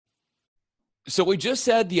So we just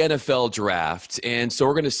had the NFL draft, and so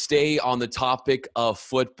we're going to stay on the topic of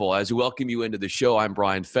football. As we welcome you into the show, I'm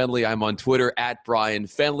Brian Fenley. I'm on Twitter at Brian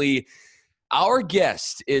Fenley. Our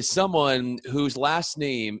guest is someone whose last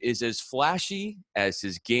name is as flashy as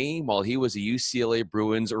his game while he was a UCLA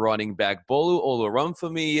Bruins running back. Bolu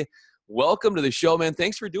Olorunfunmi, welcome to the show, man.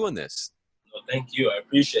 Thanks for doing this. No, thank you. I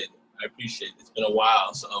appreciate it. It's been a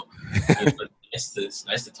while, so it's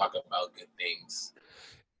nice to talk about good things.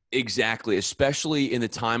 Exactly, especially in the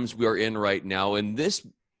times we are in right now. And this,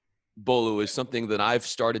 Bolu, is something that I've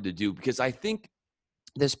started to do because I think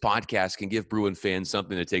this podcast can give Bruin fans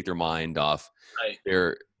something to take their mind off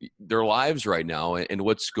their lives right now and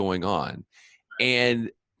what's going on.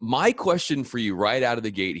 And my question for you right out of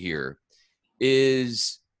the gate here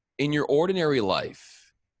is, in your ordinary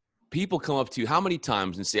life, people come up to you how many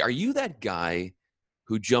times and say, are you that guy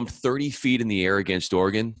who jumped 30 feet in the air against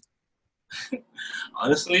Oregon?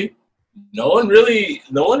 Honestly, no one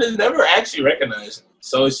has never actually recognized me.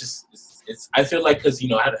 So it's I feel like because,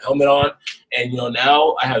 I had a helmet on and,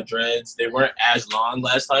 now I have dreads. They weren't as long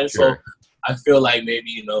last time. Sure. So I feel like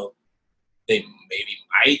maybe, they maybe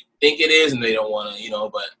might think it is and they don't want to,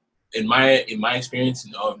 but in my experience,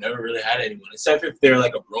 no, I've never really had anyone, except if they're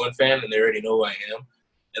like a Bruin fan and they already know who I am.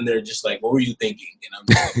 And they're just like, what were you thinking? And I'm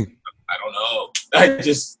just like, I don't know. I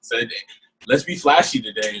just said, let's be flashy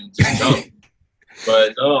today and just jump.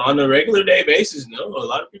 But no, on a regular day basis, no, a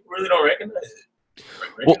lot of people really don't recognize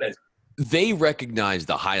it. They recognize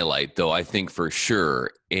the highlight, though, I think for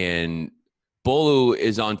sure. And Bolu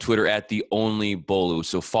is on Twitter at the only Bolu,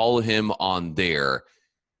 so follow him on there.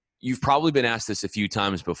 You've probably been asked this a few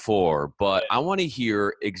times before, but I want to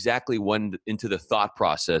hear exactly when into the thought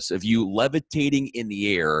process of you levitating in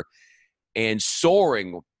the air and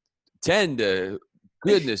soaring 10 to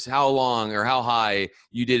goodness how long or how high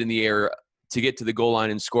you did in the air to get to the goal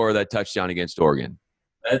line and score that touchdown against Oregon.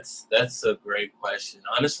 That's a great question.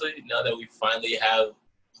 Honestly, now that we finally have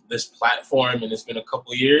this platform and it's been a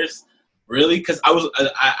couple of years, really, because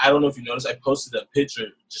I don't know if you noticed, I posted a picture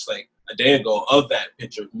just like a day ago of that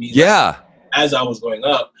picture of me as I was going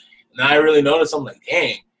up. And I really noticed, I'm like,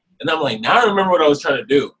 dang. And I'm like, now I remember what I was trying to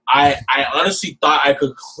do. I honestly thought I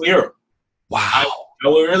could clear him. Wow. I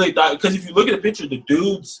really thought, because if you look at the picture, the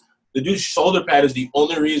dude's shoulder pad is the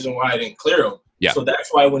only reason why I didn't clear him. Yeah. So that's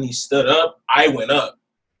why when he stood up, I went up.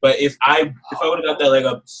 But if I would have got that leg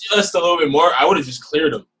up just a little bit more, I would have just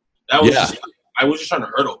cleared him. I was just trying to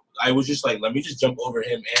hurdle. I was just like, let me just jump over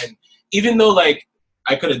him. And even though like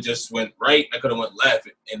I could have just went right, I could have went left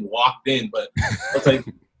and walked in, but I was like,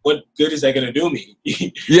 what good is that gonna do me?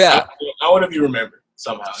 Yeah. I want to be remembered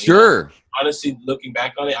somehow. Sure. Honestly, looking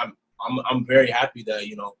back on it, I'm very happy that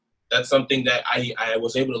that's something that I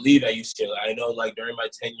was able to leave at UCLA. I know like during my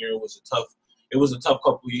tenure it was a tough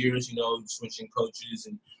couple of years, switching coaches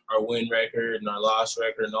and our win record and our loss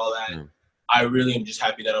record and all that. I really am just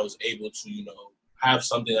happy that I was able to, have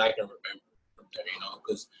something that I can remember from there,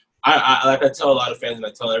 because I like I tell a lot of fans and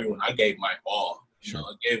I tell everyone, I gave my all. Sure.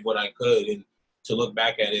 I gave what I could, and to look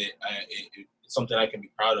back at it, it's something I can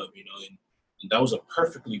be proud of, and that was a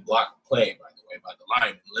perfectly blocked play, by the way, by the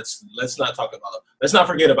lineman. Let's not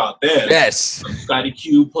forget about them. Yes. Scotty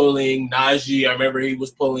Q pulling, Najee, I remember he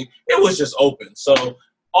was pulling. It was just open. So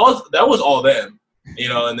that was all them,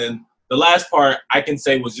 and then the last part I can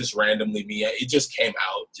say was just randomly me. It just came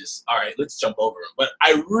out. Just, all right, let's jump over him. But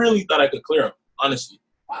I really thought I could clear him, honestly.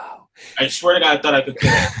 Wow. I swear to God, I thought I could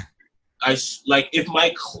clear him. If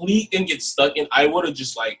my cleat didn't get stuck in, I would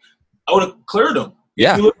have cleared him.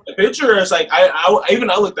 Yeah. If you look at the picture, it's like I looked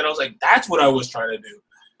at it, I was like, that's what I was trying to do.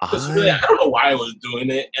 Because really, I don't know why I was doing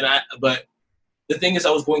it, but the thing is,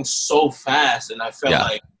 I was going so fast, and I felt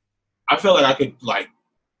like I could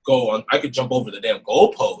I could jump over the damn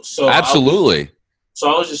goalpost. So absolutely.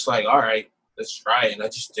 I was just like, all right, let's try it, and I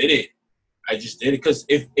just did it. Because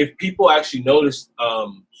if people actually noticed,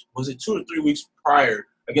 was it 2 or 3 weeks prior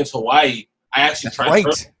against Hawaii, I actually tried.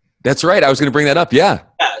 That's right. I was going to bring that up. Yeah.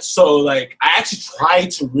 Yeah. So like, I actually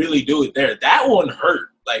tried to really do it there. That one hurt.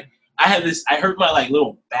 Like I hurt my like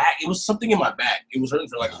little back. It was something in my back. It was hurting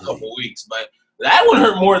for like a couple of weeks, but that one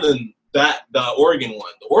hurt more than the Oregon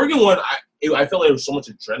one. The Oregon one, I felt like there was so much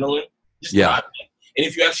adrenaline. And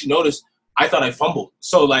if you actually notice, I thought I fumbled.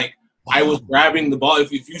 So like I was grabbing the ball.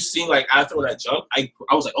 If you see like after when I jumped, I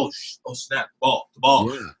was like, oh snap, the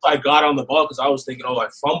ball. Yeah. So I got on the ball because I was thinking, I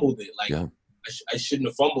fumbled it. Like I shouldn't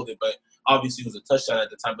have fumbled it, but obviously it was a touchdown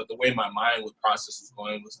at the time. But the way my mind with process was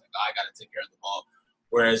going was like, I got to take care of the ball.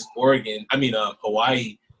 Whereas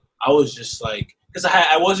Hawaii, I was just like, because I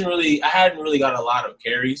hadn't really got a lot of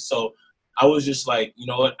carries, so I was just like, you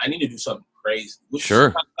know what, I need to do something crazy. Which Sure.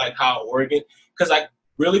 is like how Oregon, because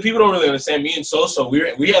people don't really understand. Me and Soso,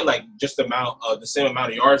 we had like just the same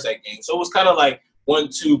amount of yards that game. So it was kind of like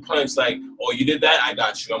 1-2 punch. Like, oh, you did that, I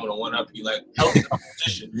got you. I'm gonna one up you. Like healthy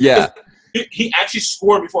competition. Yeah. He actually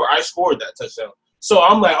scored before I scored that touchdown. So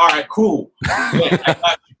I'm like, all right, cool. Yeah, I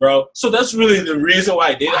got you, bro. So that's really the reason why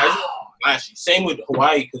I did it. I just flashy. Same with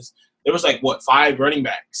Hawaii, because there was like 5 running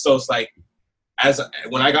backs. So it's like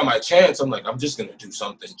when I got my chance, I'm like, I'm just gonna do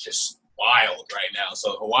something just wild right now.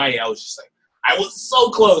 So Hawaii, I was just like, I was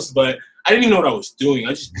so close, but I didn't even know what I was doing.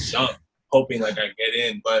 I just jumped, hoping like I get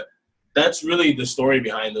in. But that's really the story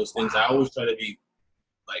behind those things. I always try to be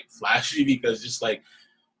like flashy, because just like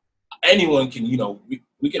anyone can,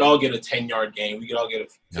 we could all get a 10-yard game. We could all get a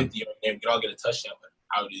 50-yard game. We could all get a touchdown. But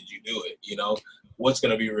how did you do it? What's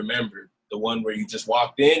going to be remembered? The one where you just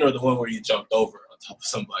walked in, or the one where you jumped over on top of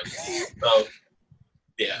somebody? So,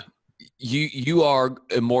 yeah. You are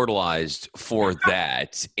immortalized for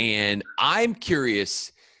that. And I'm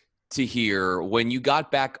curious to hear when you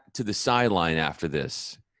got back to the sideline after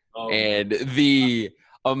this and the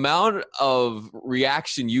amount of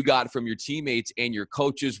reaction you got from your teammates and your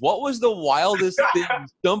coaches. What was the wildest thing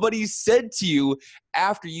somebody said to you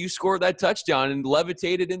after you scored that touchdown and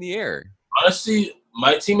levitated in the air? Honestly,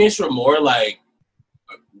 my teammates were more like,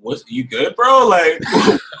 "Was you good, bro?" Like,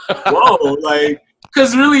 whoa, like,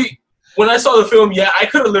 because really, when I saw the film, I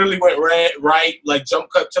could have literally went right, like jump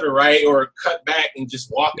cut to the right or cut back and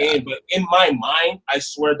just walk in. But in my mind, I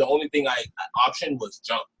swear the only thing I optioned was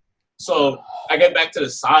jump. So I get back to the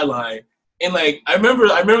sideline, and like I remember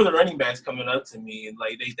the running backs coming up to me and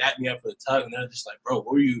like they dapped me up for the tug, and they're just like, "Bro,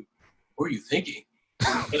 what were you thinking?"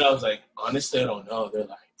 And I was like, "Honestly, I don't know." They're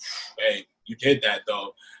like, "Hey, you did that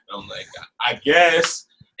though." And I'm like, "I guess."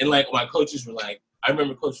 And like my coaches were like, I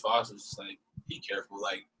remember Coach Fox was just like, "Be careful,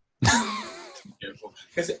 like." Be careful,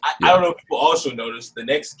 because I don't know if people also noticed the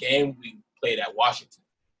next game we played at Washington.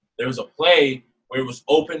 There was a play where it was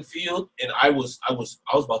open field, and I was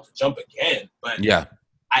about to jump again, but I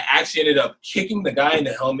actually ended up kicking the guy in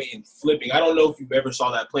the helmet and flipping. I don't know if you've ever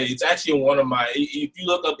saw that play. It's actually in one of my. If you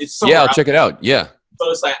look up, it's somewhere. Yeah, I'll check it out. Yeah.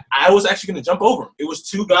 So it's like I was actually going to jump over him. It was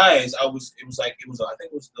 2 guys. I think it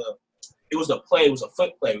was a play. It was a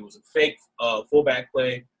foot play. It was a fake fullback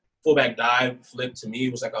play, fullback dive flip to me.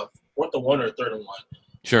 It was like a 4th and 1 or 3rd and 1.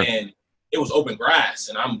 Sure. And it was open grass,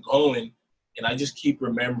 and I'm going, and I just keep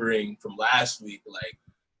remembering from last week, like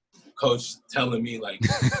coach telling me, like, be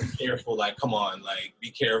careful, like, come on, like, be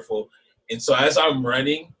careful. And so as I'm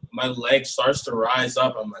running, my leg starts to rise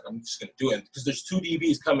up. I'm like, I'm just going to do it. Because there's 2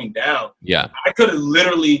 DBs coming down. Yeah. I could have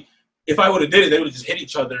literally, if I would have did it, they would have just hit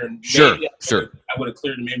each other. And sure. I would have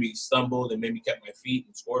cleared and maybe stumbled and maybe kept my feet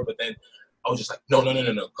and scored. But then I was just like, no.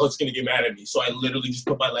 Coach's going to get mad at me. So I literally just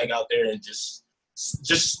put my leg out there and just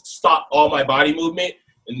stop all my body movement.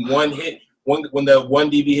 And one hit, when the one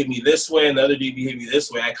DB hit me this way and the other DB hit me this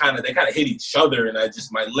way, they kind of hit each other. And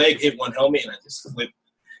my leg hit one helmet and I just flipped.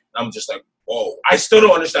 And I'm just like, whoa. I still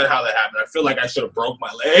don't understand how that happened. I feel like I should have broke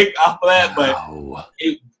my leg off of that, but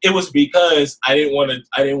it was because I didn't want to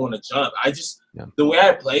jump. The way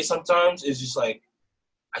I play sometimes is just like,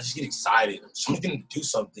 I just get excited. I'm going to do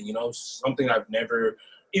something, something I've never.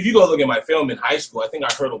 If you go look at my film in high school, I think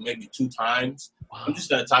I hurdled maybe 2 times. Wow. I'm just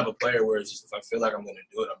that type of player where it's just if I feel like I'm going to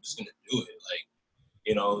do it, I'm just going to do it. Like,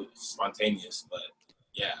 spontaneous. But,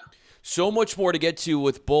 yeah. So much more to get to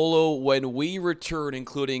with Bolu when we return,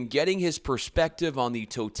 including getting his perspective on the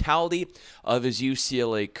totality of his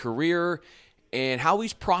UCLA career and how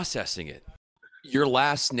he's processing it. Your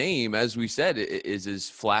last name, as we said, is as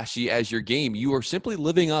flashy as your game. You are simply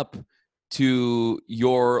living up to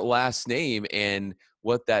your last name and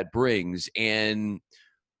what that brings. And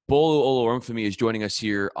Bolu Olorunfunmi is joining us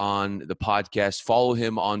here on the podcast. Follow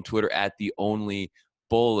him on Twitter at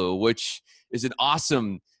 @theonlybolu, which is an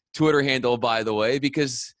awesome Twitter handle, by the way,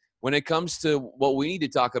 because when it comes to what we need to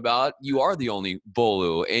talk about, you are the only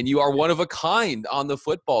Bolu, and you are one of a kind on the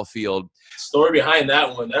football field. Story behind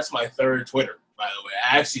that one, that's my 3rd Twitter, by the way.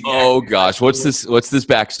 I actually gosh, what's this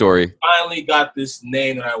backstory? Finally got this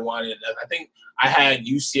name that I wanted. I think I had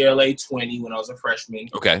UCLA 20 when I was a freshman.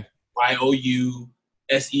 Okay. YOU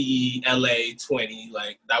SEELA 20.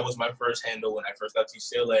 Like, that was my first handle when I first got to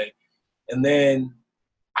UCLA. And then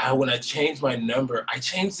when I changed my number, I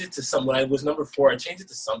changed it to when I was number 4, I changed it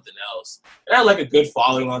to something else. And I had like a good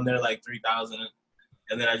following on there, like 3,000.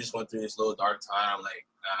 And then I just went through this little dark time. I'm like,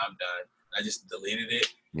 nah, I'm done. I just deleted it.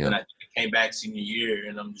 Yeah. And I came back senior year,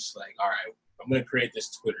 and I'm just like, all right, I'm going to create this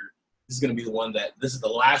Twitter. This is going to be the one this is the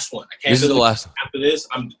last one. I can't. This is the last. After this,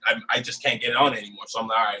 I just can't get it on anymore. So I'm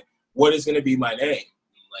like, all right, what is going to be my name?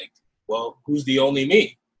 I'm like, well, who's the only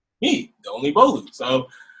me? me, the only Bolu. So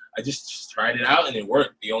I just tried it out and it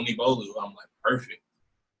worked. The only Bolu. I'm like, perfect.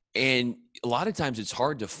 And a lot of times it's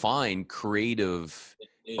hard to find creative,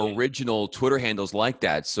 It original Twitter handles like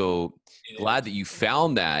that. So glad is. that you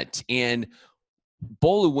found that. And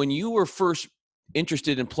Bolu, when you were first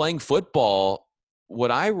interested in playing football,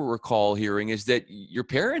 what I recall hearing is that your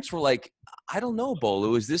parents were like, I don't know,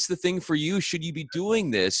 Bolu, is this the thing for you? Should you be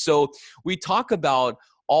doing this? So we talk about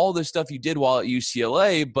all the stuff you did while at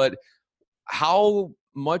UCLA, but how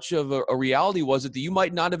much of a reality was it that you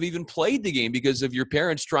might not have even played the game because of your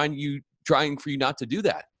parents trying for you not to do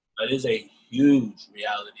that? That is a huge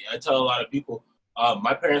reality. I tell a lot of people,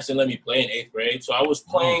 my parents didn't let me play in 8th grade. So I was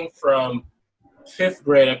playing from 5th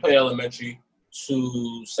grade. I played elementary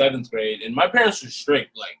to 7th grade. And my parents were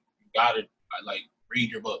strict. Like, you got to, like, read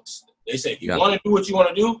your books. They say, if you want to do what you want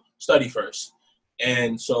to do, study first.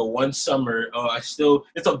 And so one summer,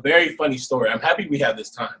 it's a very funny story. I'm happy we have this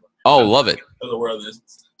time. Oh, love it. The world is.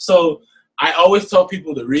 So I always tell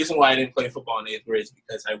people the reason why I didn't play football in 8th grade is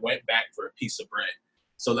because I went back for a piece of bread.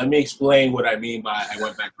 So let me explain what I mean by I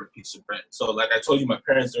went back for a piece of bread. So like I told you, my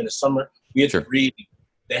parents during the summer, we had to read.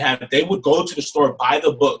 They would go to the store, buy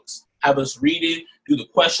the books, have us read it, do the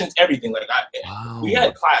questions, everything. Like we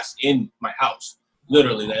had class in my house,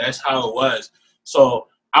 literally. That's how it was. So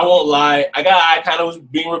I won't lie, I kind of was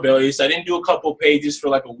being rebellious. I didn't do a couple pages for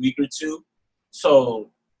like a week or two.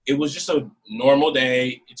 So it was just a normal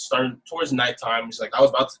day. It started towards nighttime. It's like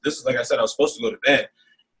this is like I said, I was supposed to go to bed.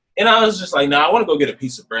 And I was just like, nah, I want to go get a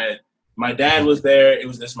piece of bread. My dad was there. It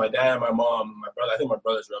was just my dad, my mom, my brother. I think my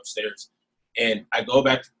brothers were upstairs. And I go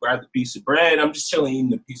back to grab the piece of bread. I'm just chilling eating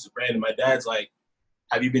the piece of bread. And my dad's like,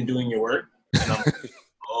 have you been doing your work? And I'm like,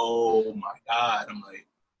 oh, my God. I'm like,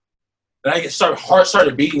 and heart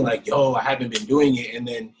started beating like, yo, I haven't been doing it. And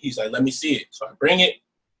then he's like, let me see it. So I bring it.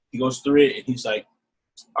 He goes through it. And he's like,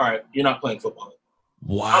 all right, you're not playing football.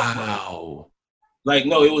 Wow. Like,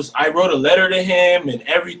 no, I wrote a letter to him and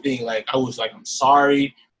everything. Like, I was like, I'm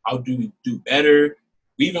sorry. I'll do better.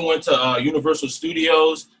 We even went to Universal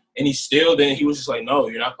Studios, and he was just like, no,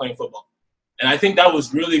 you're not playing football. And I think that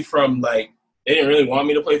was really from, like, they didn't really want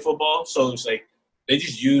me to play football. So it's like, they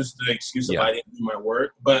just used the excuse of I didn't do my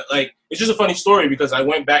work. But, like, it's just a funny story because I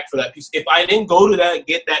went back for that piece. If I didn't go to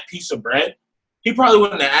get that piece of bread, he probably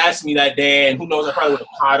wouldn't have asked me that day, and who knows, I probably would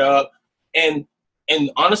have caught up. And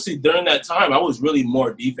honestly, during that time, I was really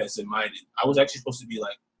more defensive minded. I was actually supposed to be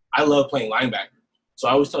like, I love playing linebacker. So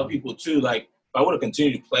I always tell people too, like, if I would have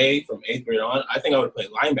continued to play from 8th grade on, I think I would have played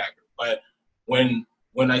linebacker. But when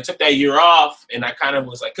I took that year off, and I kind of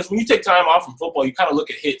was like, because when you take time off from football, you kind of look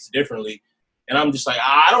at hits differently. And I'm just like,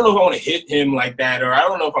 I don't know if I want to hit him like that, or I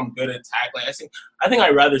don't know if I'm good at tackling. I think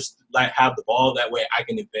I'd rather like have the ball that way I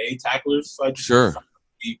can evade tacklers. So I just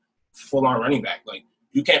be full on running back. Like,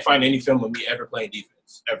 you can't find any film of me ever playing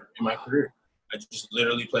defense ever in my career. I just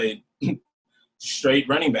literally played straight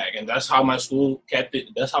running back, and that's how my school kept it.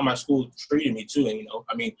 That's how my school treated me too. And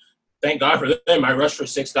I mean, thank God for them. I rushed for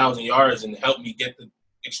 6,000 yards and helped me get the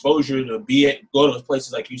exposure to go to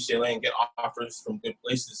places like UCLA and get offers from good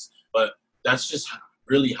places. But that's just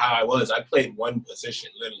really how I was. I played one position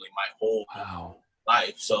literally my whole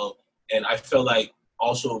life. So, and I feel like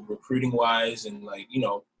also recruiting wise and like,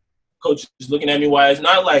 coaches looking at me wise,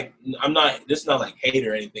 not like this is not like hate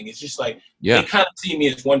or anything. It's just like they kind of see me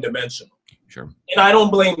as one dimensional. Sure. And I don't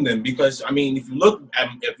blame them because I mean, if you look at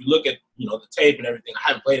the tape and everything, I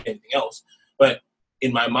haven't played anything else. But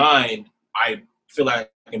in my mind, I feel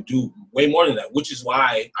like I can do way more than that, which is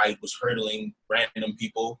why I was hurdling random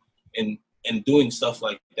people and doing stuff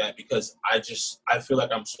like that because I feel like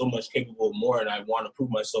I'm so much capable of more and I want to prove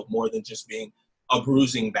myself more than just being a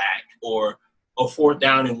bruising back or a 4th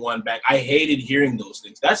down and 1 back. I hated hearing those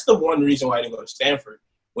things. That's the one reason why I didn't go to Stanford.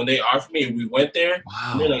 When they offered me and we went there,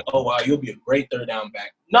 and they're like, oh, wow, you'll be a great 3rd down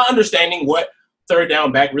back. Not understanding what 3rd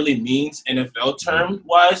down back really means NFL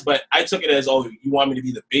term-wise, but I took it as, oh, you want me to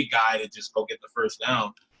be the big guy to just go get the 1st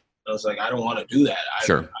down. I was like, I don't want to do that.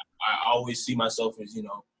 I always see myself as,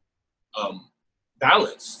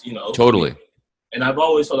 balanced, Totally. And I've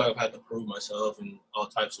always felt like I've had to prove myself in all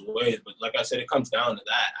types of ways. But like I said, it comes down to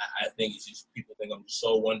that. I think it's just people think I'm just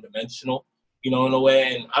so one-dimensional, in a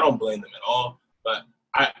way, and I don't blame them at all. But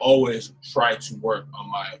I always try to work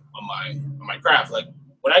on my craft. Like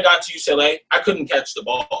when I got to UCLA, I couldn't catch the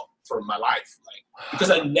ball for my life,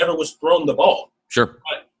 because I never was thrown the ball. Sure.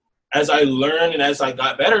 But as I learned and as I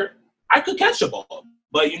got better, I could catch the ball.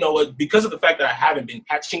 But you know what? Because of the fact that I haven't been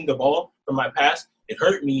catching the ball from my past, it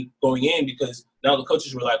hurt me going in because now the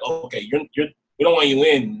coaches were like, oh, okay, we don't want you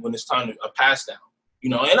in when it's time to a pass down,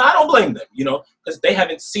 and I don't blame them, because they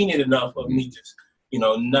haven't seen it enough of me just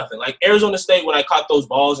nothing. Like Arizona State, when I caught those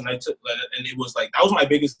balls and it was like, that was my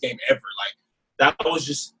biggest game ever. Like, that was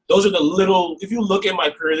just, those are the little, if you look at my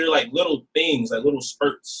career, they're like little things, like little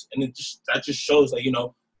spurts. And that just shows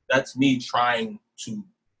that, that's me trying to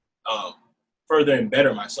further and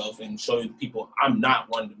better myself and show people I'm not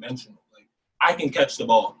one dimensional. Like, I can catch the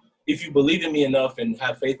ball. If you believe in me enough and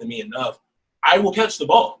have faith in me enough, I will catch the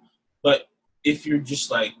ball. But if you're just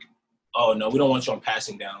like, oh no, we don't want you on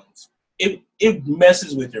passing downs, it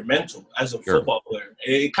messes with your mental as a football player.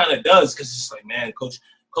 It kind of does, because it's like, man,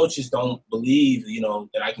 coaches don't believe,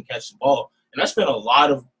 that I can catch the ball. And I spent a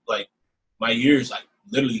lot of like my years like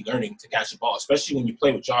literally learning to catch the ball, especially when you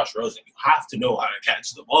play with Josh Rosen. You have to know how to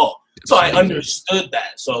catch the ball. So I understood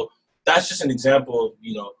that. So that's just an example of,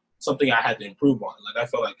 something I had to improve on. Like, I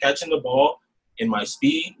felt like catching the ball and my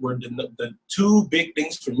speed were the two big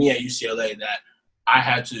things for me at UCLA that I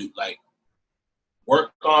had to like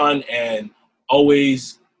work on and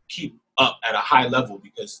always keep up at a high level,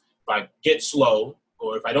 because if I get slow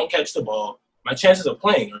or if I don't catch the ball, my chances of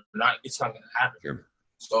playing are not, it's not going to happen. Sure.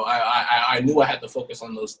 So I knew I had to focus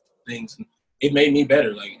on those things, and it made me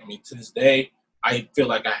better. Like, I mean, to this day, I feel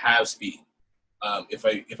like I have speed. If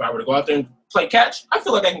I were to go out there and play catch, I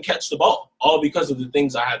feel like I can catch the ball, all because of the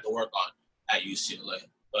things I had to work on at UCLA.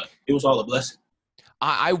 But it was all a blessing.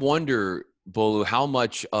 I wonder, Bolu, how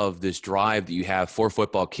much of this drive that you have for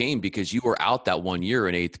football came because you were out that 1 year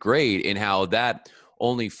in 8th grade, and how that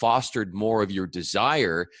only fostered more of your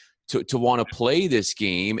desire to want to play this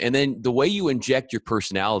game. And then the way you inject your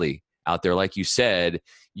personality out there, like you said,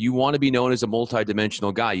 you want to be known as a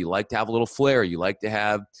multidimensional guy. You like to have a little flair. You like to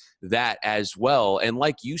have that as well. And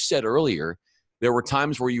like you said earlier, there were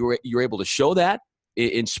times where you were able to show that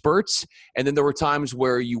in spurts, and then there were times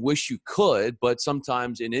where you wish you could, but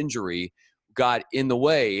sometimes an injury got in the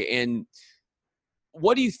way. And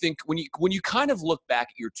what do you think when you kind of look back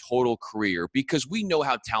at your total career, because we know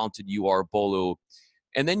how talented you are, Bolu,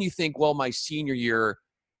 and then you think, well, my senior year,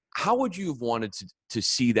 how would you have wanted to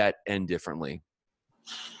see that end differently?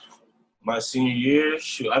 My senior year,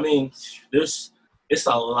 shoot, I mean, it's a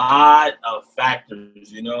lot of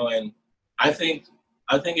factors, and I think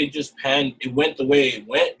it went the way it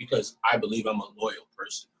went because I believe I'm a loyal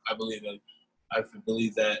person. I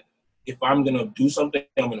believe that if I'm gonna do something,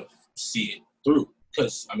 I'm gonna see it through.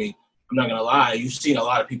 Because I mean, I'm not gonna lie, you've seen a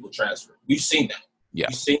lot of people transfer. We've seen that. Yeah.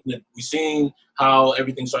 We've seen how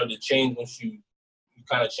everything started to change once you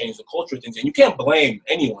kind of change the culture of things, and you can't blame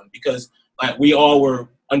anyone because like we all were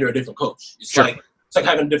under a different coach. It's sure. like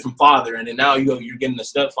having a different father, and then now you're getting a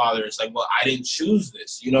stepfather. It's like, well, I didn't choose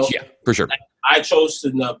this, Yeah, for sure. I chose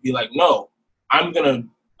to be like, no, I'm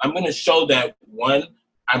gonna show that one,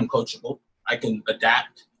 I'm coachable. I can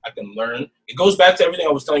adapt. I can learn. It goes back to everything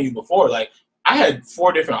I was telling you before. Like, I had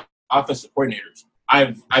 4 different offensive coordinators.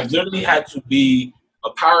 I've literally had to be a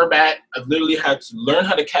power back. I've literally had to learn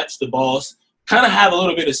how to catch the balls, kind of have a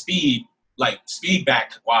little bit of speed, like speed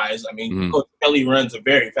back wise. I mean, Coach Kelly runs are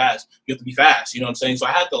very fast. You have to be fast. You know what I'm saying? So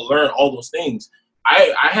I had to learn all those things.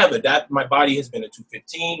 I have adapted. My body has been a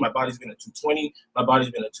 215. My body's been a 220. My body's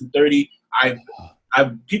been a 230.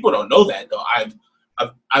 People don't know that though.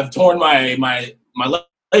 I've torn my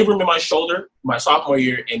labrum in my shoulder my sophomore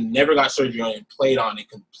year and never got surgery on it and played on it.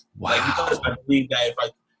 Wow. Like, because I believe that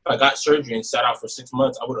if I got surgery and sat out for 6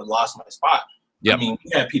 months, I would have lost my spot. Yep. I mean,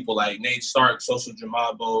 we had people like Nate Stark, Social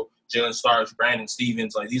Jamabo, Jalen Starks, Brandon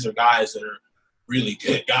Stevens. Like, these are guys that are really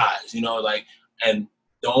good guys, and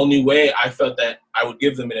the only way I felt that I would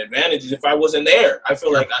give them an advantage is if I wasn't there. I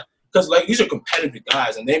feel because these are competitive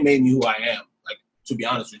guys and they made me who I am. Like, to be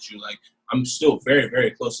honest with you, like, I'm still very,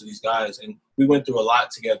 very close to these guys and we went through a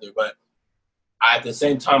lot together, but at the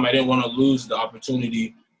same time, I didn't want to lose the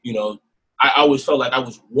opportunity. I always felt like I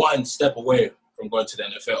was one step away from going to the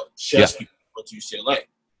NFL just because I went to UCLA.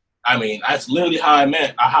 I mean, that's literally how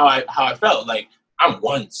I felt. Like, I'm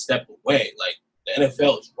one step away. Like, the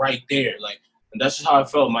NFL is right there. Like, and that's just how I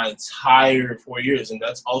felt my entire 4 years. And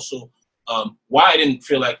that's also why I didn't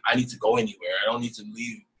feel like I need to go anywhere. I don't need to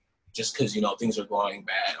leave just because, things are going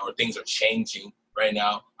bad or things are changing right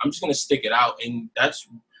now. I'm just going to stick it out. And that's,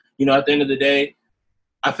 at the end of the day,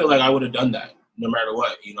 I feel like I would have done that no matter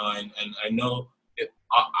what, and I know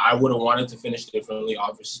I would have wanted to finish differently,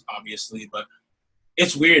 obviously, but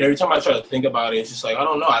it's weird. Every time I try to think about it, it's just like, I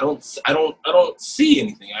don't know. I don't see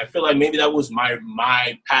anything. I feel like maybe that was my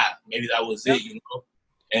path. Maybe that was it,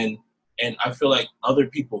 and I feel like other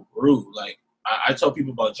people grew. Like, I tell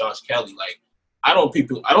people about Josh Kelly. Like, I don't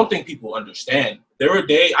think people understand. There were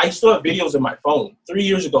days, I still have videos in my phone 3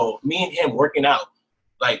 years ago, me and him working out.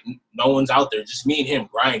 Like, no one's out there, just me and him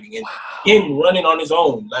grinding and him running on his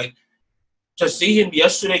own. Like, to see him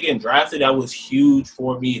yesterday getting drafted, that was huge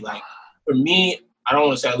for me. Like, for me, I don't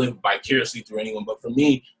want to say I live vicariously through anyone, but for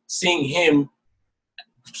me, seeing him,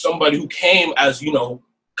 somebody who came as,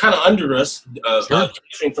 kind of under us,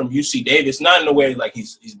 transferring from UC Davis, not in a way like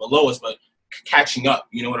he's below us, but catching up.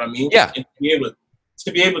 You know what I mean? Yeah. And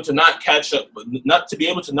to be able to not catch up, but not to be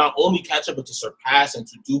able to not only catch up, but to surpass and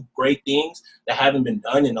to do great things that haven't been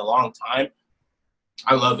done in a long time.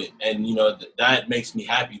 I love it. And, that makes me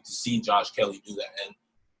happy to see Josh Kelly do that.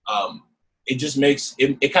 And it just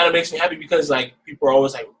it kind of makes me happy because, like, people are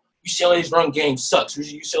always like, UCLA's run game sucks.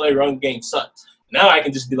 UCLA run game sucks. Now I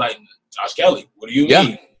can just be like, Josh Kelly, what do you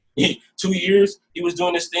mean? 2 years he was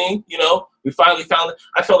doing this thing, we finally found it.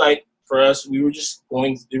 I felt like for us, we were just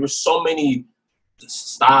there were so many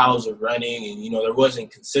styles of running and, there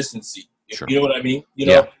wasn't consistency. Sure. You know what I mean?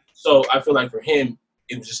 So I feel like for him,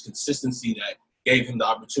 it was just consistency that gave him the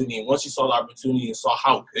opportunity. And once he saw the opportunity and saw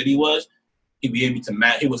how good he was, he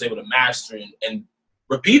was able to master and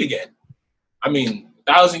repeat again. I mean,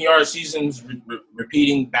 1,000-yard seasons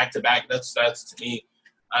repeating back to back. That's to me,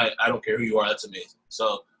 I don't care who you are. That's amazing.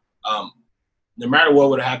 So no matter what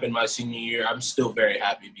would have happened my senior year, I'm still very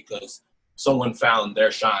happy because someone found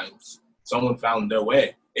their shines. Someone found their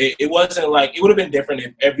way. It wasn't like it would have been different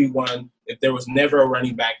if there was never a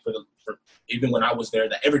running back for even when I was there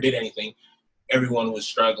that ever did anything. Everyone was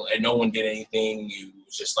struggling and no one did anything. It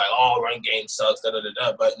was just like, run game sucks, da da da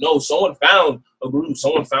da. But no, someone found a groove.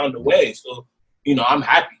 Someone found a way. So, I'm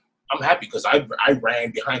happy. I'm happy because I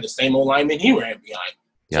ran behind the same old lineman he ran behind.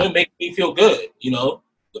 So it makes me feel good.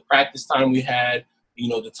 The practice time we had,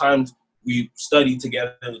 the times we studied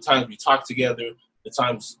together, the times we talked together, the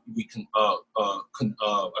times we I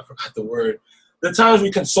forgot the word. The times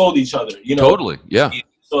we consoled each other. Totally. Yeah.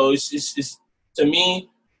 So it's to me,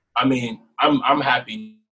 I mean, I'm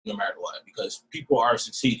happy no matter what because people are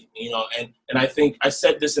succeeding, and I think I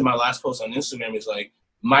said this in my last post on Instagram is like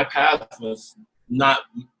my path was not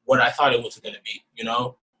what I thought it was going to be,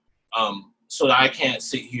 so that I can't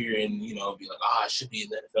sit here and, be like, I should be in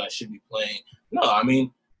the NFL, I should be playing. No, I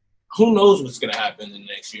mean, who knows what's going to happen in the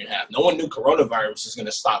next year and a half? No one knew coronavirus is going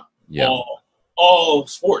to stop all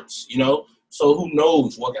sports, so who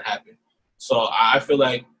knows what can happen. So I feel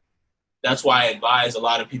like that's why I advise a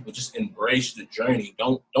lot of people just embrace the journey.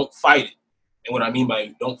 Don't fight it. And what I mean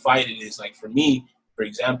by don't fight it is like for me, for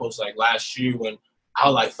example, it's like last year when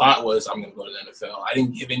all I thought was I'm going to go to the NFL. I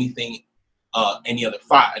didn't give anything any other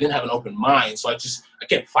thought. I didn't have an open mind. So I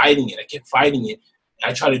kept fighting it.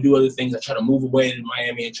 I try to do other things. I try to move away to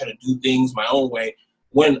Miami and try to do things my own way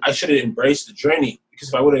when I should have embraced the journey. Because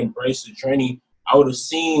if I would have embraced the journey, I would have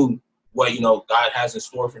seen what, God has in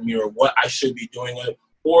store for me or what I should be doing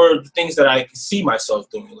or the things that I can see myself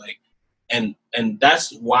doing. And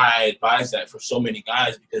that's why I advise that for so many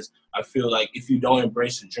guys, because I feel like if you don't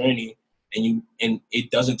embrace the journey and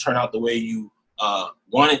it doesn't turn out the way you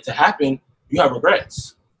want it to happen, you have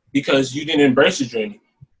regrets because you didn't embrace the journey.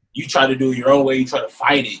 You try to do it your own way. You try to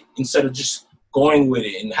fight it instead of just going with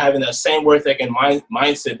it and having that same work ethic and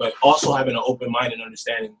mindset, but also having an open mind and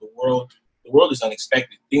understanding the world is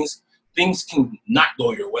unexpected. Things can not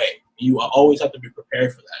go your way. You always have to be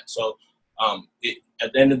prepared for that. So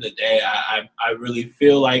at the end of the day, I really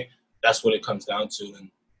feel like that's what it comes down to,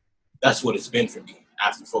 and that's what it's been for me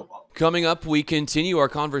after football. Coming up, we continue our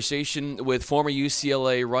conversation with former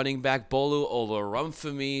UCLA running back Bolu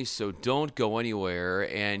Olorunfunmi, so don't go anywhere,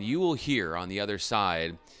 and you will hear on the other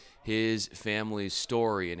side his family's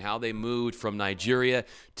story and how they moved from Nigeria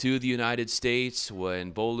to the United States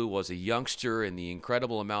when Bolu was a youngster and the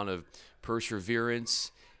incredible amount of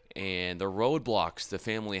perseverance and the roadblocks the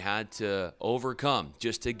family had to overcome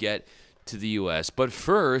just to get to the U.S. But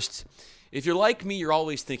first, if you're like me, you're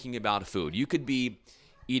always thinking about food. You could be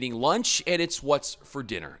eating lunch and it's what's for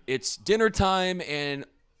dinner. It's dinner time and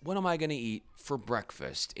what am I going to eat for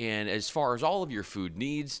breakfast? And as far as all of your food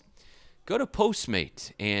needs, go to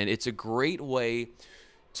Postmate. And it's a great way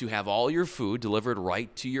to have all your food delivered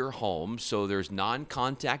right to your home. So there's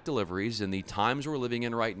non-contact deliveries in the times we're living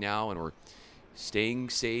in right now, and we're staying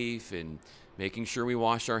safe and making sure we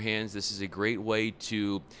wash our hands. This is a great way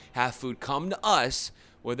to have food come to us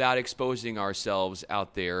without exposing ourselves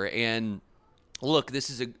out there. And look, this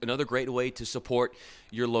is another great way to support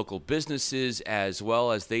your local businesses as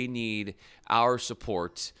well, as they need our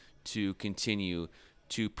support to continue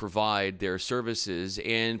to provide their services.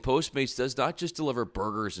 And Postmates does not just deliver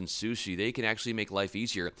burgers and sushi. They can actually make life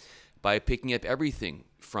easier by picking up everything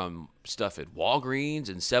from stuff at Walgreens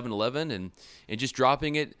and 7-Eleven and just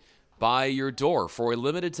dropping it by your door. For a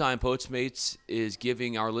limited time, Postmates is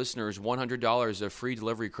giving our listeners $100 of free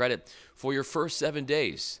delivery credit for your first 7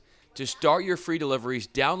 days. To start your free deliveries,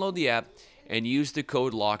 download the app and use the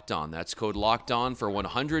code LOCKEDON. That's code LOCKEDON for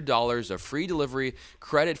 $100 of free delivery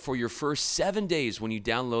credit for your first 7 days when you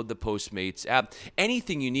download the Postmates app.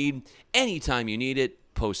 Anything you need, anytime you need it,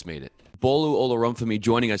 Postmate it. Bolu Olorunfunmi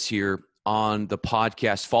joining us here on the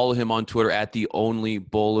podcast. Follow him on Twitter at the only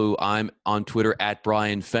Bolu. I'm on Twitter at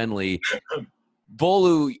Brian Fenley.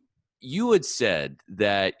 Bolu, you had said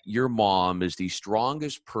that your mom is the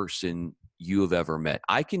strongest person you have ever met.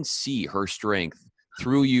 I can see her strength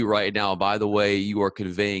through you right now. By the way, you are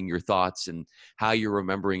conveying your thoughts and how you're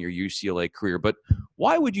remembering your UCLA career. But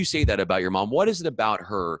why would you say that about your mom? What is it about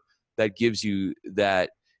her that gives you that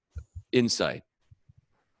insight?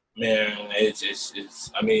 Man,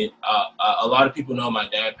 it's. I mean, a lot of people know my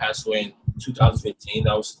dad passed away in 2015.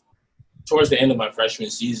 That was towards the end of my freshman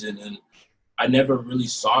season, and I never really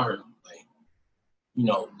saw her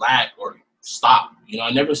lack or stop. I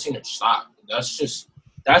never seen her stop. That's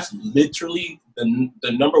literally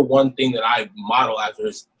the number one thing that I model after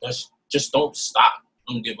is just don't stop,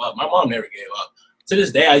 don't give up. My mom never gave up. To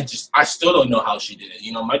this day, I still don't know how she did it.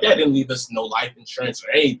 My dad didn't leave us no life insurance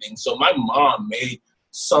or anything, so my mom made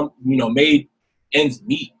ends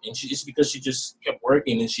meet, and it's because she just kept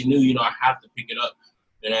working, and she knew, I have to pick it up,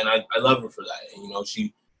 and I love her for that. And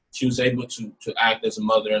she was able to act as a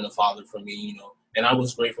mother and a father for me, and I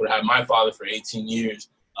was grateful to have my father for 18 years.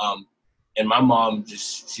 And my mom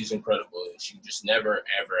she's incredible. She just never,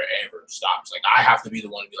 ever, ever stops. Like, I have to be the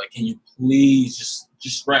one to be like, can you please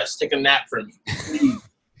just rest, take a nap for me, please.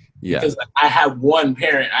 Yeah. Because I have one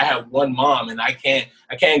parent, I have one mom, and I can't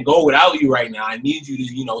go without you right now. I need you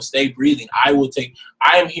to, stay breathing.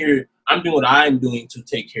 I'm here, I'm doing what I'm doing to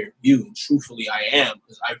take care of you. And truthfully, I am,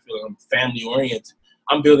 because I feel like I'm family oriented.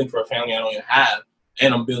 I'm building for a family I don't even have,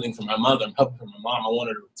 and I'm building for my mother. I'm helping for my mom. I want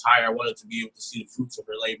her to retire. I want her to be able to see the fruits of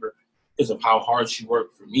her labor because of how hard she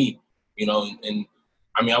worked for me, and I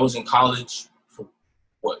mean, I was in college for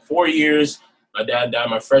 4 years. My dad died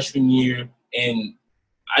my freshman year, and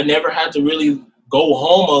I never had to really go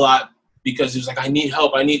home a lot because it was like, I need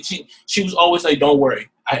help. She was always like, don't worry.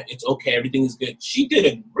 It's okay. Everything is good. She did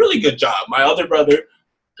a really good job. My other brother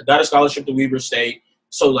got a scholarship to Weber State.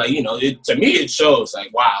 So to me, it shows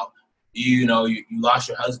like, wow, you lost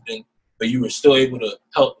your husband, but you were still able to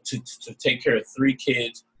help to take care of 3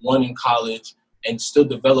 kids, 1 in college, and still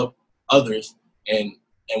develop others. And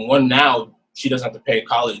one now, she doesn't have to pay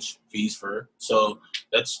college fees for her. So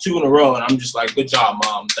that's 2 in a row. And I'm just like, good job,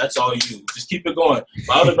 Mom. That's all you. Just keep it going.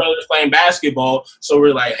 My other brother's playing basketball. So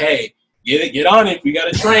we're like, hey, get on it. We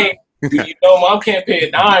got to train. Mom can't pay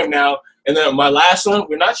a dime now. And then my last one,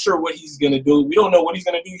 we're not sure what he's going to do. We don't know what he's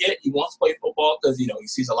going to do yet. He wants to play football because, he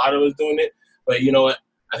sees a lot of us doing it. But you know what?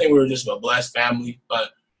 I think we're just a blessed family. But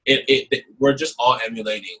we're just all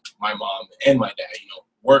emulating my mom and my dad.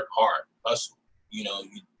 Work hard, hustle.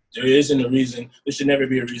 There should never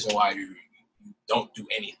be a reason why you don't do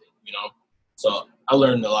anything, So I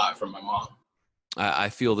learned a lot from my mom. I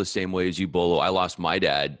feel the same way as you, Bolo. I lost my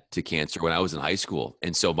dad to cancer when I was in high school.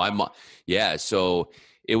 And so my mom, so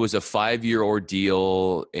it was a 5-year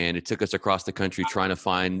ordeal, and it took us across the country trying to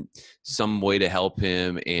find some way to help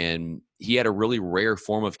him. And he had a really rare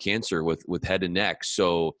form of cancer with head and neck.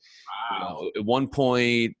 So at one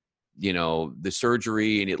point, the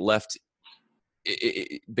surgery, and it left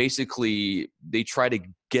basically they tried to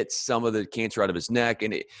get some of the cancer out of his neck,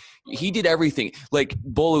 and he did everything. Like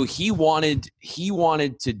Bolu, he wanted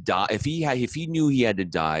to die. If he knew he had to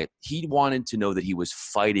die, he wanted to know that he was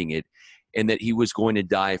fighting it and that he was going to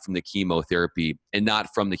die from the chemotherapy and not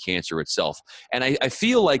from the cancer itself. And I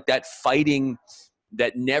feel like that fighting,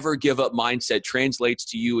 that never give up mindset translates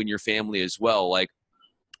to you and your family as well. Like,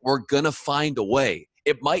 we're going to find a way.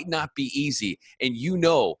 It might not be easy. And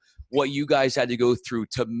what you guys had to go through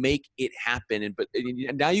to make it happen. But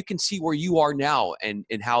now you can see where you are now and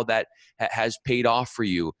how that has paid off for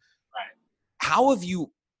you. Right. How have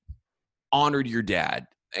you honored your dad?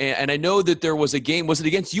 And I know that there was a game. Was it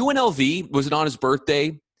against UNLV? Was it on his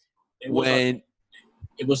birthday? It was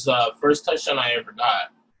the first touchdown I ever got.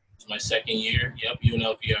 It was my second year. Yep,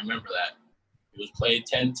 UNLV. I remember that. It was played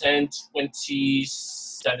 10-10,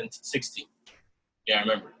 27-16. Yeah, I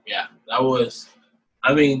remember. Yeah, that was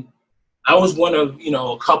one of,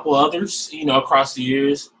 a couple others, across the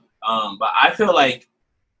years. But I feel like,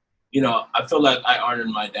 I honored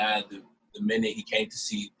my dad the minute he came to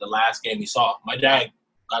see the last game he saw. My dad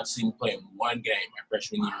got to see me play in one game my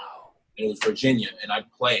freshman year, and it was Virginia, and I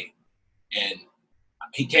played. And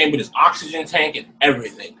he came with his oxygen tank and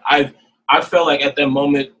everything. I felt like at that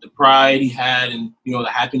moment, the pride he had and, the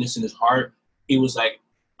happiness in his heart, he was like,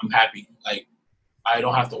 I'm happy. Like, I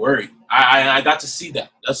don't have to worry. I got to see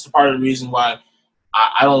that. That's the part of the reason why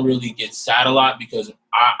I don't really get sad a lot, because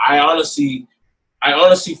I honestly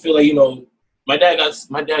feel like, my dad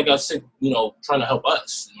got sick, trying to help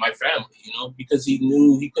us, my family, because he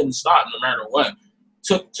knew he couldn't stop no matter what.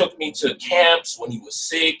 Took me to camps when he was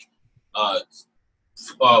sick. Uh,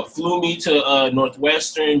 Flew me to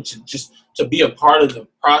Northwestern to be a part of the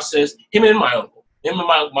process. Him and my uncle.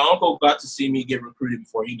 My uncle got to see me get recruited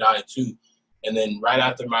before he died too. And then right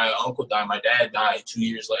after my uncle died, my dad died 2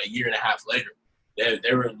 years, like a year and a half later.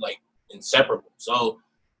 They were like inseparable. So,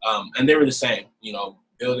 and they were the same,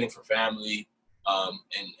 building for family, and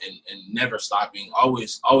never stopping,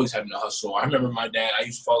 always having to hustle. I remember my dad. I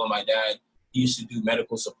used to follow my dad. He used to do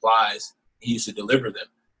medical supplies. He used to deliver them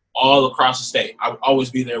all across the state. I would always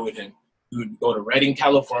be there with him. We would go to Redding,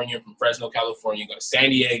 California from Fresno, California, go to San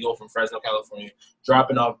Diego from Fresno, California,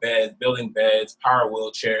 dropping off beds, building beds, power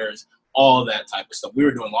wheelchairs, all that type of stuff. We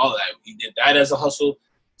were doing all of that. He did that as a hustle.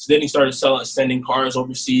 So then he started sending cars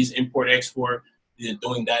overseas, import, export,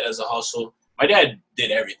 doing that as a hustle. My dad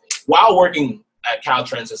did everything. While working at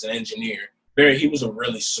Caltrans as an engineer, he was a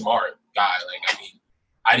really smart guy.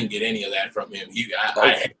 I didn't get any of that from him.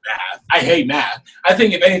 I hate math. I hate math. I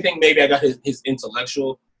think if anything, maybe I got his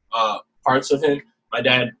intellectual parts of him. My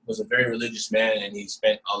dad was a very religious man, and he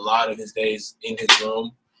spent a lot of his days in his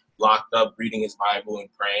room, locked up, reading his Bible and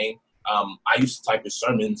praying. I used to type his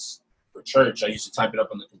sermons for church. I used to type it up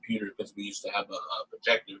on the computer because we used to have a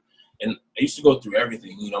projector. And I used to go through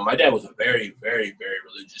everything. My dad was a very, very, very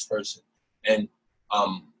religious person. And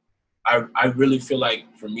I really feel like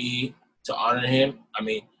for me to honor him,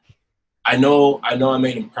 I know I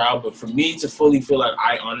made him proud, but for me to fully feel like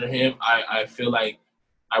I honor him, I feel like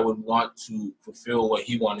I would want to fulfill what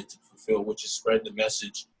he wanted to fulfill, which is spread the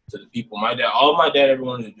message to the people. All my dad ever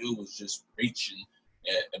wanted to do was just preach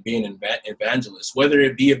and be an evangelist, whether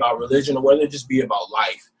it be about religion or whether it just be about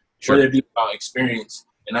life, Sure. whether it be about experience.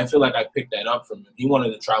 And I feel like I picked that up from him. He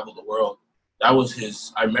wanted to travel the world. That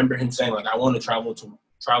was I remember him saying, I want to travel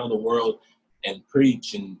the world and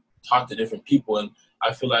preach and talk to different people. And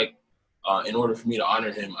I feel like in order for me to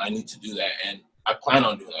honor him, I need to do that. And I plan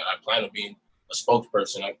on doing that. I plan on being a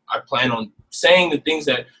spokesperson. I plan on saying the things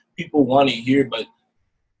that people want to hear, but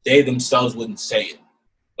they themselves wouldn't say it,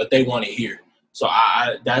 but they want to hear. So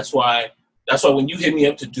that's why when you hit me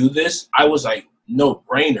up to do this, I was like, no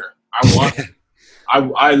brainer.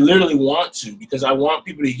 I literally want to, because I want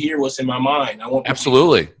people to hear what's in my mind. I want people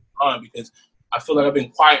Absolutely. to hear because I feel like I've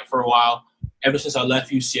been quiet for a while ever since I left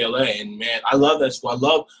UCLA. And man, I love that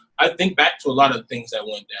school. I think back to a lot of things that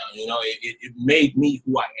went down. It made me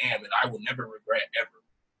who I am, and I will never regret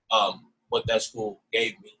ever what that school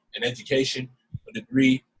gave me: an education, a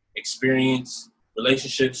degree, experience,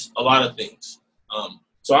 relationships, a lot of things.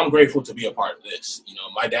 So I'm grateful to be a part of this.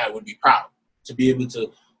 My dad would be proud to be able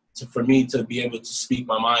for me to be able to speak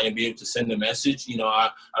my mind and be able to send a message.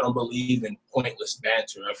 I don't believe in pointless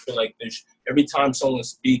banter. I feel like every time someone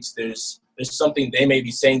speaks, there's something they may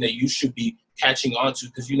be saying that you should be catching on to,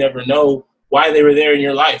 because you never know why they were there in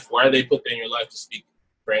your life. Why are they put there in your life to speak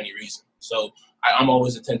for any reason? So I'm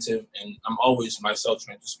always attentive, and I'm always myself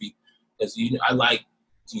trying to speak, because I like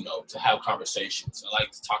to have conversations. I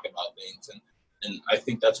like to talk about things, and I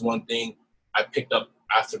think that's one thing I picked up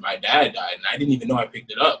after my dad died, and I didn't even know I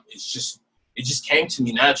picked it up. It just came to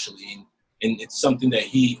me naturally, and it's something that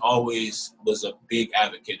he always was a big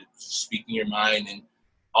advocate of, speaking your mind and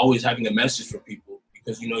always having a message for people,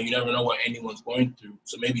 because you never know what anyone's going through.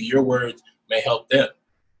 So maybe your words may help them.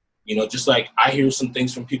 Just like I hear some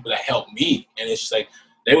things from people that help me, and it's just like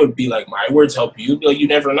they would be like, my words help you. You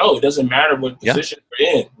never know. It doesn't matter what position you're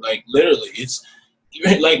in. Like literally, it's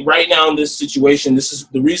like right now in this situation, this is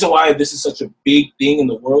the reason why this is such a big thing in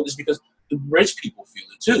the world, is because the rich people feel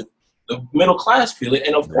it too. The middle class feel it.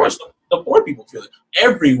 And of course, the poor people feel it.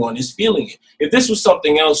 Everyone is feeling it. If this was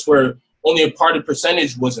something else where only a part of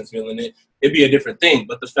percentage wasn't feeling it, it'd be a different thing.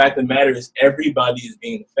 But the fact of the matter is everybody is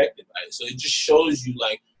being affected by it. So it just shows you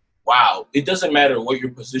like, wow, it doesn't matter what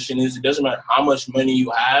your position is. It doesn't matter how much money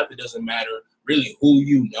you have. It doesn't matter really who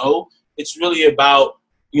you know. It's really about,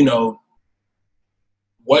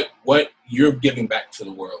 what you're giving back to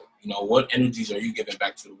the world. What energies are you giving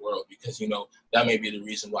back to the world? Because, that may be the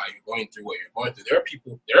reason why you're going through what you're going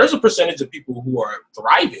through. There's a percentage of people who are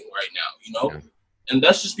thriving right now, and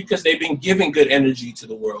that's just because they've been giving good energy to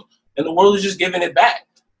the world, and the world is just giving it back.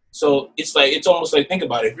 So it's almost like, think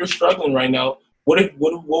about it. If you're struggling right now, what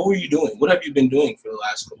were you doing? What have you been doing for the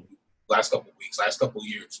last couple of weeks, last couple of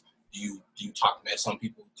years? Do you talk mess on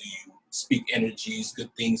people? Do you speak energies,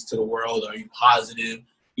 good things to the world? Are you positive?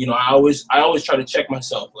 I always try to check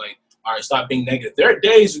myself. Like, all right, stop being negative. There are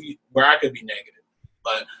days where I could be negative,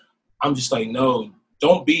 but I'm just like, no,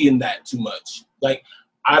 don't be in that too much. Like,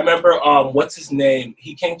 I remember, what's his name?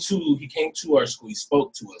 He came to our school. He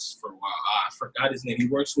spoke to us for a while. I forgot his name. He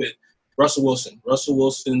works with Russell Wilson. Russell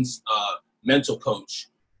Wilson's mental coach.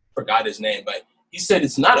 Forgot his name, but he said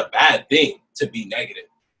it's not a bad thing to be negative.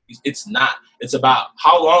 It's not. It's about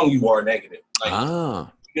how long you are negative. Like,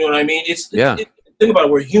 you know what I mean? Think about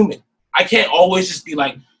it. We're human. I can't always just be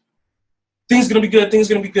like, things gonna be good. Things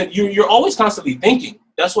gonna be good. You're always constantly thinking.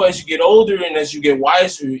 That's why as you get older and as you get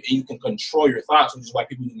wiser and you can control your thoughts, which is why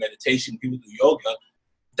people do meditation, people do yoga,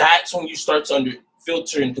 that's when you start to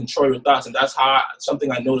filter and control your thoughts. And that's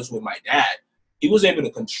something I noticed with my dad. He was able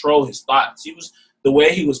to control his thoughts. The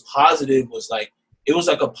way he was positive was like, it was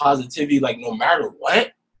like a positivity, like no matter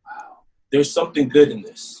what, there's something good in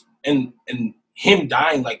this. And him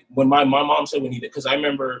dying, like when my mom said when he did, because I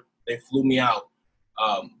remember they flew me out.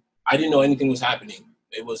 I didn't know anything was happening.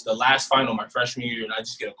 It was the last final my freshman year, and I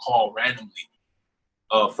just get a call randomly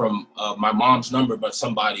from my mom's number, but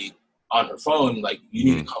somebody on her phone, like, you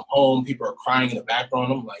need to come home. People are crying in the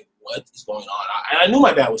background. I'm like, what is going on? I knew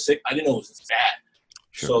my dad was sick. I didn't know it was this bad.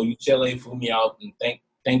 Sure. So UCLA flew me out, and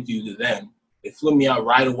thank you to them. They flew me out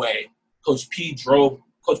right away. Coach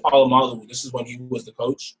Palomalu, this is when he was the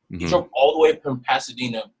coach. He drove all the way from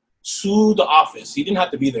Pasadena to the office. He didn't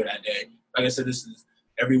have to be there that day. Like I said, this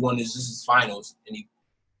is finals, and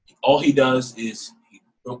all he does is he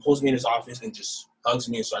pulls me in his office and just hugs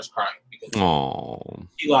me and starts crying because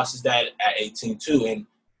he lost his dad at 18 too, and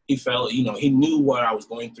he felt, he knew what I was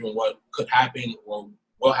going through and what could happen or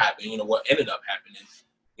will happen, what ended up happening.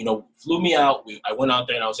 Flew me out. I went out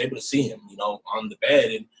there and I was able to see him, on the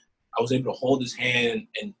bed, and I was able to hold his hand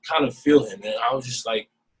and kind of feel him, and I was just like,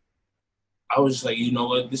 you know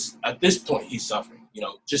what, at this point he's suffering,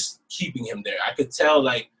 just keeping him there. I could tell,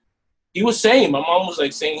 like, he was saying, my mom was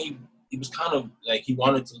like saying he was kind of like he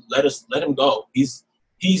wanted to let him go. He's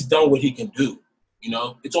done what he can do.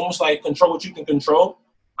 It's almost like control what you can control.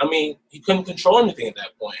 I mean, he couldn't control anything at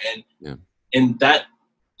that point, and that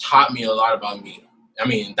taught me a lot about me. I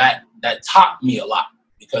mean, that taught me a lot,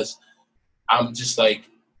 because I'm just like,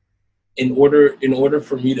 in order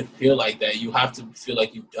for me to feel like that, you have to feel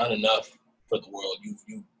like you've done enough for the world.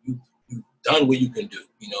 You've done what you can do.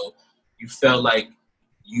 You felt like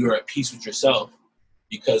you're at peace with yourself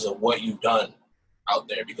because of what you've done out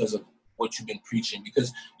there, because of what you've been preaching,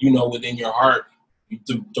 because within your heart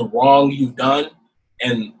the wrong you've done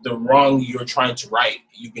and the wrong you're trying to right,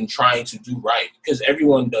 you've been trying to do right, because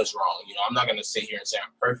everyone does wrong. I'm not going to sit here and say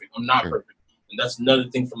I'm perfect. I'm not perfect. And that's another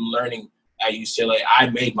thing from learning at UCLA. I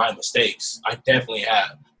made my mistakes. I definitely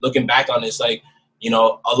have. Looking back on this, like, a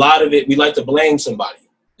lot of it, we like to blame somebody.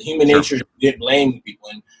 The human nature did blame people.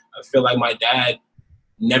 And I feel like my dad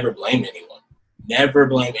never blamed anyone. Never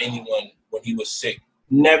blamed anyone when he was sick.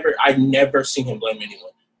 I never seen him blame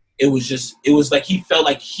anyone. It was like he felt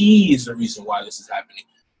like he is the reason why this is happening,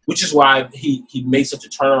 which is why he made such a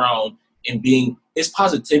turnaround in his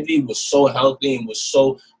positivity was so healthy and was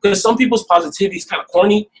so, because some people's positivity is kind of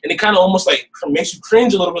corny and it kind of almost like makes you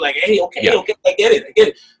cringe a little bit, like, hey, okay, I get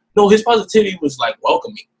it. No, his positivity was like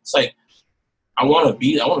welcoming. It's like, I want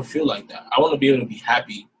to feel like that. I want to be able to be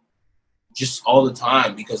happy just all the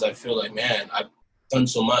time, because I feel like, man, I've done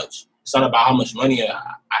so much. It's not about how much money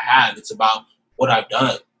I have. It's about what I've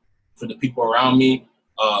done for the people around me,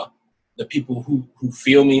 the people who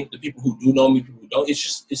feel me, the people who do know me, people who don't.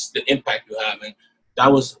 It's the impact you have. And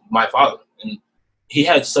that was my father. And he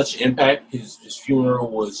had such an impact. His funeral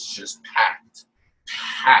was just packed.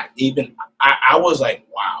 Even I was like,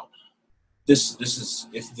 wow, this is,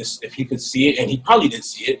 if he could see it, and he probably did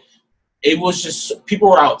see it. It was just,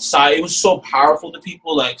 people were outside. It was so powerful to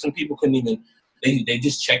people. Like, some people couldn't even, they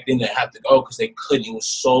just checked in and had to go because they couldn't. It was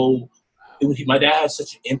so, my dad had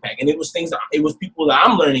such an impact. And it was people that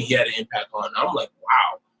I'm learning he had an impact on. I'm like,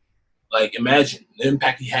 wow. Like, imagine the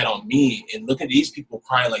impact he had on me, and look at these people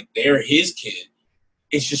crying like they're his kid.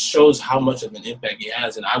 It just shows how much of an impact he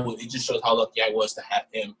has. And it just shows how lucky I was to have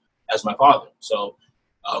him as my father. So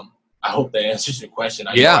I hope that answers your question.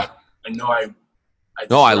 I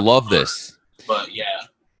love this. But yeah.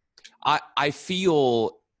 I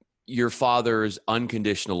feel your father's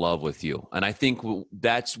unconditional love with you. And I think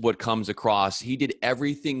that's what comes across. He did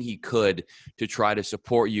everything he could to try to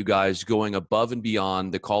support you guys, going above and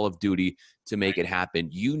beyond the call of duty to make it happen.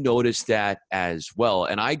 You noticed that as well.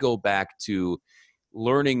 And I go back to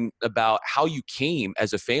learning about how you came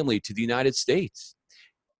as a family to the United States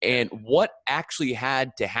and what actually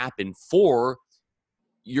had to happen for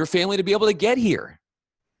your family to be able to get here.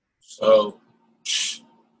 So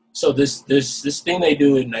So this thing they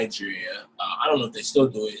do in Nigeria. I don't know if they still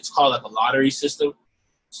do it. It's called like a lottery system.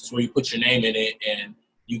 This is where you put your name in it and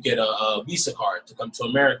you get a Visa card to come to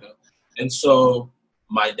America. And so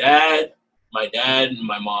my dad, and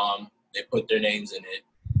my mom, they put their names in it,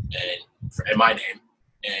 and my name,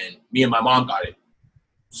 and me and my mom got it.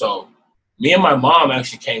 So me and my mom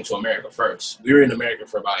actually came to America first. We were in America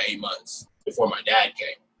for about 8 months before my dad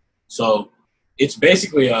came. So it's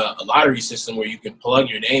basically a lottery system where you can plug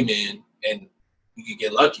your name in and you can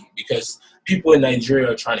get lucky, because people in Nigeria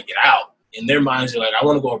are trying to get out. In their minds, they're like, I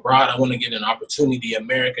want to go abroad. I want to get an opportunity,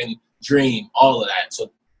 American dream, all of that.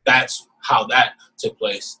 So that's how that took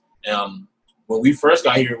place. When we first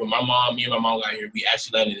got here, me and my mom got here, we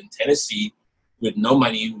actually landed in Tennessee with no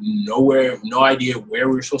money, nowhere, no idea where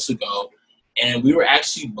we were supposed to go. And we were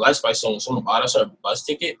actually blessed by someone. Someone bought us our bus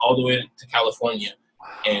ticket all the way to California.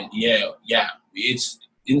 And yeah, it's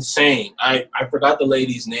insane. I forgot the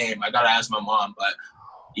lady's name. I got to ask my mom, but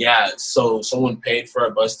yeah, so someone paid for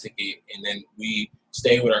our bus ticket, and then we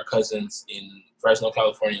stayed with our cousins in Fresno,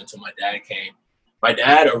 California until my dad came. My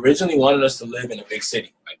dad originally wanted us to live in a big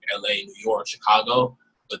city, like LA, New York, Chicago.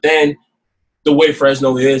 But then the way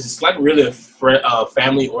Fresno is, it's like really a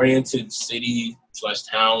family-oriented city /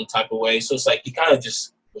 town type of way. So it's like he kind of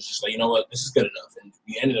just was just like, you know what, this is good enough. And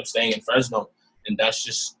we ended up staying in Fresno, and that's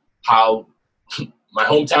just how my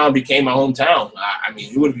hometown became my hometown. I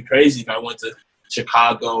mean, it would be crazy if I went to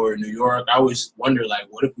Chicago or New York. I always wonder, like,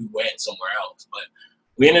 what if we went somewhere else? But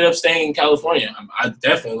we ended up staying in California. I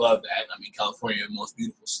definitely love that. I mean, California is the most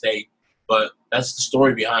beautiful state. But that's the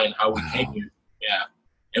story behind how we came here. Yeah.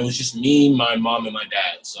 It was just me, my mom, and my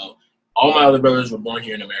dad. So all my other brothers were born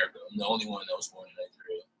here in America. I'm the only one that was born in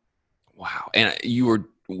Nigeria. Wow. And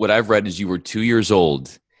what I've read is you were 2 years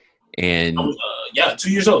old. And I was,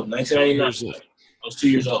 2 years old, 1999. I was 2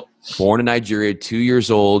 years old. Born in Nigeria, 2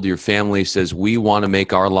 years old. Your family says, we want to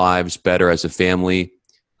make our lives better as a family.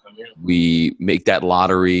 We make that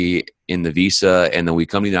lottery in the visa, and then we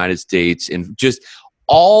come to the United States. And just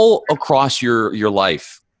all across your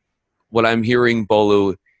life, what I'm hearing,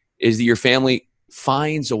 Bolu, is that your family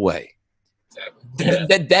finds a way.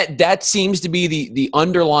 Exactly. That seems to be the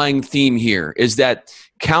underlying theme here, is that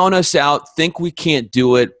count us out, think we can't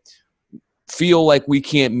do it, feel like we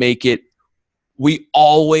can't make it. We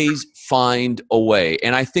always find a way.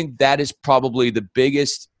 And I think that is probably the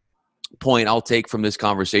biggest point I'll take from this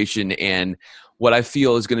conversation, and what I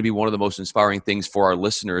feel is going to be one of the most inspiring things for our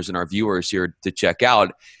listeners and our viewers here to check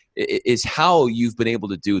out is how you've been able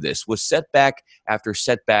to do this with setback after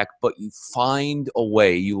setback, but you find a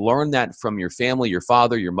way. You learn that from your family, your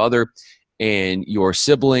father, your mother, and your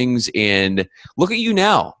siblings. And look at you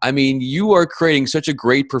now. I mean, you are creating such a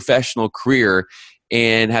great professional career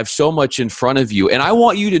and have so much in front of you. And I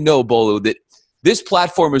want you to know, Bolu, that this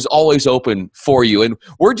platform is always open for you. And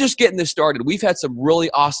we're just getting this started. We've had some really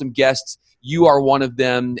awesome guests. You are one of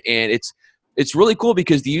them. And it's really cool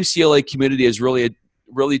because the UCLA community has really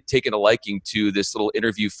taken a liking to this little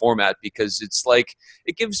interview format, because it's like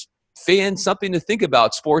it gives fans something to think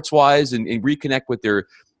about sports-wise and reconnect with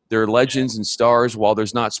their legends and stars while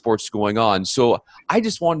there's not sports going on. So I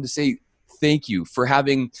just wanted to say thank you for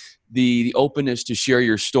having the openness to share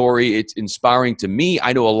your story. It's inspiring to me.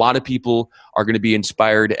 I know a lot of people are going to be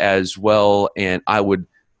inspired as well, and I would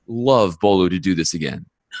love Bolu to do this again.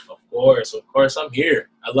 Of course, I'm here.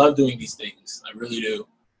 I love doing these things. I really do.